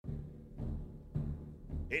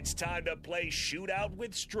It's time to play Shootout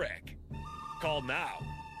with Strick. Call now,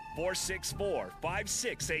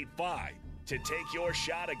 464-5685, to take your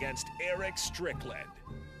shot against Eric Strickland.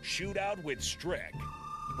 Shootout with Strick.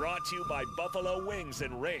 Brought to you by Buffalo Wings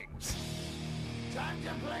and Rings. Time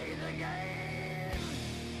to play the game!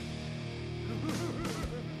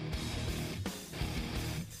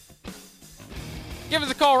 Give us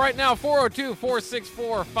a call right now,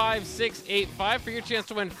 402-464-5685 for your chance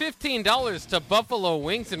to win $15 to Buffalo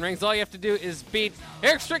Wings and Rings. All you have to do is beat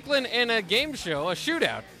Eric Strickland in a game show, a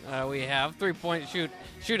shootout. We have three-point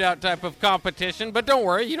shootout type of competition. But don't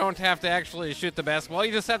worry, you don't have to actually shoot the basketball.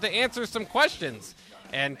 You just have to answer some questions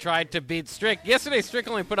and try to beat Strick. Yesterday, Strick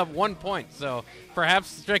only put up 1 point, so perhaps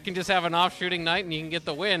Strick can just have an off-shooting night and you can get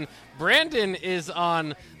the win. Brandon is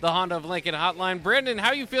on the Honda of Lincoln hotline. Brandon, how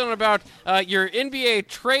are you feeling about your NBA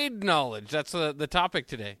trade knowledge? That's the topic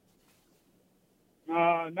today.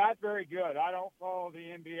 Not very good. I don't follow the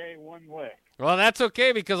NBA one lick. Well, that's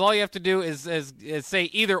okay because all you have to do is say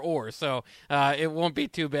either or, so it won't be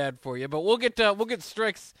too bad for you. But we'll get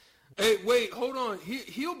Strick's. Hey, wait, hold on.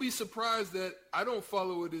 He'll be surprised that I don't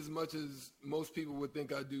follow it as much as most people would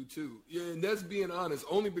think I do too. Yeah, and that's being honest.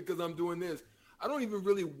 Only because I'm doing this. I don't even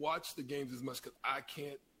really watch the games as much because I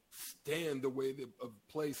can't stand the way they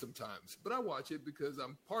play sometimes. But I watch it because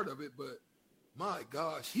I'm part of it. But my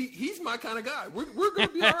gosh, he's my kind of guy. We're going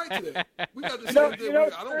to be all right today. We got the same thing.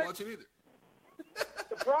 I don't watch it either.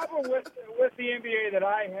 The problem with the NBA that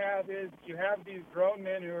I have is you have these grown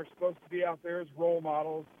men who are supposed to be out there as role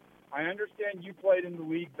models. I understand you played in the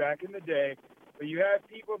league back in the day, but you have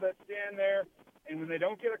people that stand there, and when they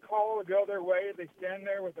don't get a call to go their way, they stand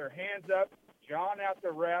there with their hands up, jawing at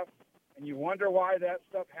the ref, and you wonder why that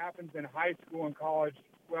stuff happens in high school and college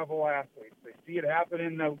level athletes. They see it happen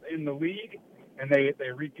in the league, and they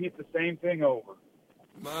repeat the same thing over.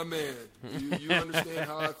 My man, you understand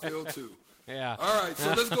how I feel too. Yeah. All right, so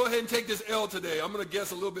let's go ahead and take this L today. I'm going to guess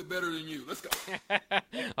a little bit better than you. Let's go.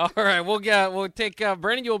 All right, we'll take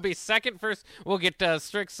Brandon. You'll be second. First, we'll get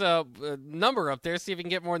Strick's number up there, see if he can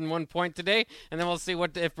get more than 1 point today, and then we'll see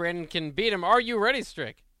if Brandon can beat him. Are you ready,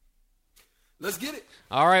 Strick? Let's get it.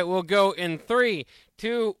 All right, we'll go in 3,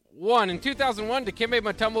 2, 1. In 2001, Dikembe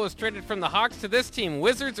Mutombo was traded from the Hawks to this team,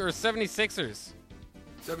 Wizards or 76ers?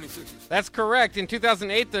 76ers. That's correct. In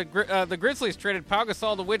 2008, the Grizzlies traded Pau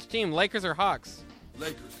Gasol to which team, Lakers or Hawks?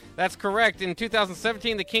 Lakers. That's correct. In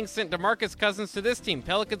 2017, the Kings sent DeMarcus Cousins to this team,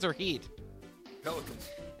 Pelicans or Heat? Pelicans.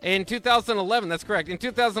 In 2011, that's correct. In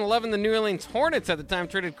 2011, the New Orleans Hornets at the time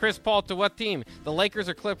traded Chris Paul to what team, the Lakers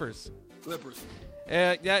or Clippers? Clippers.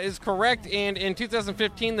 That is correct. And in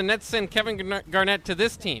 2015, the Nets sent Kevin Garnett to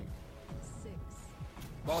this team.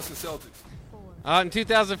 Boston Celtics. In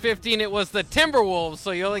 2015, it was the Timberwolves, so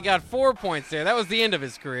you only got 4 points there. That was the end of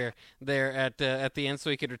his career there at the end, so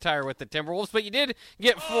he could retire with the Timberwolves. But you did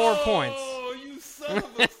get 4 points. Oh, you son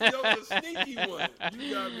of a sneaky one.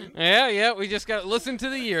 You got me. Yeah, we just got to listen to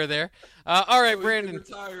the year there. All right, Brandon.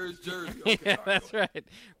 Retire his jersey. Okay, yeah, that's right.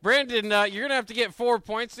 Brandon, you're going to have to get 4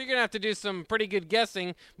 points, so you're going to have to do some pretty good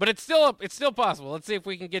guessing, but it's still possible. Let's see if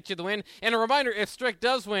we can get you the win. And a reminder, if Strick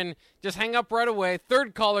does win, just hang up right away.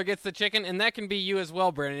 Third caller gets the chicken, and that can be you as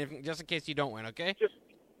well, Brandon, just in case you don't win, okay? Just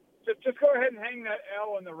go ahead and hang that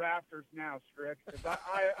L in the rafters now, Strick, because I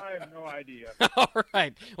have no idea. All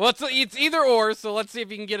right. Well, it's either or, so let's see if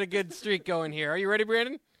you can get a good streak going here. Are you ready,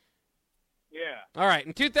 Brandon? Yeah. All right.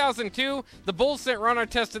 In 2002, the Bulls sent Ron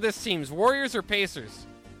Artest to this team's Warriors or Pacers?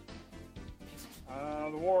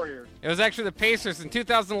 The Warriors. It was actually the Pacers. In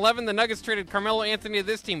 2011, the Nuggets traded Carmelo Anthony to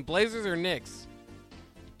this team, Blazers or Knicks?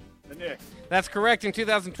 The Knicks. That's correct. In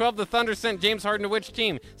 2012, the Thunder sent James Harden to which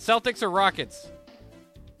team, Celtics or Rockets?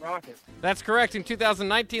 Rockets. That's correct. In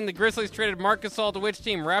 2019, the Grizzlies traded Marc Gasol to which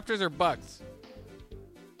team, Raptors or Bucks?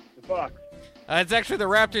 The Bucks. It's actually the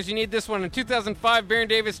Raptors. You need this one. In 2005, Baron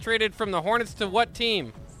Davis traded from the Hornets to what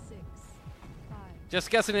team? 6, 5. Just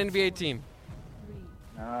guess an NBA team.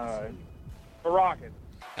 3. The Rockets.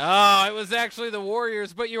 Oh, it was actually the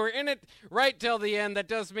Warriors, but you were in it right till the end. That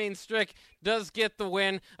does mean Strick does get the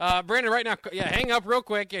win. Brandon, right now, hang up real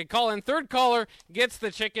quick. Call in. Third caller gets the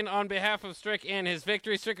chicken on behalf of Strick and his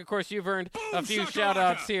victory. Strick, of course, you've earned a few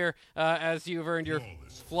shout-outs here as you've earned your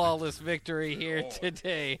flawless victory here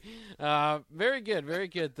today. Very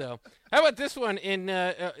good, though. How about this one?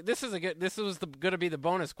 This was going to be the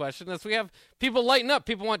bonus question. We have people lighten up.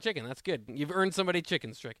 People want chicken. That's good. You've earned somebody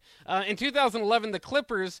chicken, Strick. In 2011, the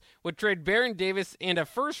Clippers would trade Baron Davis and a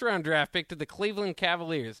first-round draft pick to the Cleveland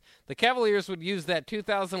Cavaliers. The Cavaliers would use that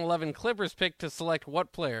 2011 Clippers pick to select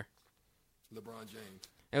what player? LeBron James.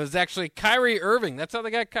 It was actually Kyrie Irving. That's how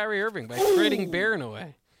they got Kyrie Irving, by trading Barron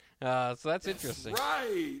away. So that's interesting.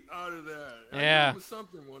 Right, out of that. I Yeah. knew it was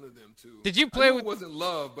something, one of them, too. Did you I play knew with? it wasn't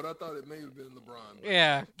Love, but I thought it may have been LeBron.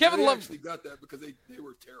 Yeah, But Kevin they Love. actually got that because they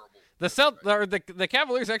were terrible. The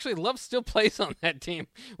Cavaliers actually Love still plays on that team,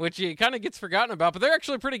 which he kind of gets forgotten about. But they're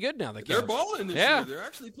actually pretty good now. The They're Cavs. balling this Yeah. year. They're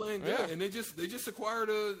actually playing good, Yeah. and they just acquired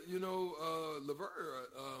Levert.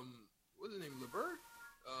 What's his name? Levert.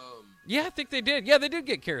 Yeah, I think they did. Yeah, they did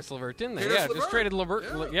get Karis LeVert, didn't they? Karis Yeah, just LeVert. traded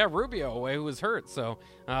LeVert. Yeah. Rubio away, who was hurt. So,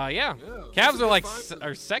 Yeah, Cavs that's a are good like find for them.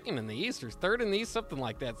 are second in the East or third in the East, something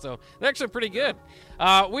like that. So they're actually pretty good.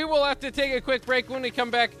 We will have to take a quick break. When we come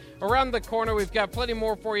back around the corner, we've got plenty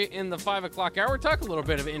more for you in the 5 o'clock hour. Talk a little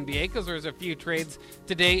bit of NBA because there's a few trades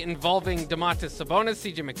today involving Domantas Sabonis,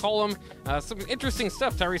 CJ McCollum, some interesting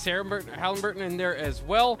stuff. Tyrese Halliburton in there as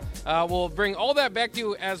well. We'll bring all that back to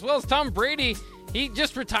you, as well as Tom Brady. He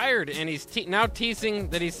just retired, and he's now teasing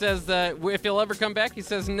that he says that if he'll ever come back, he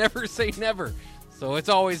says never say never. So it's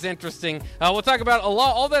always interesting. We'll talk about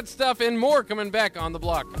all that stuff and more coming back on The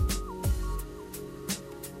Block.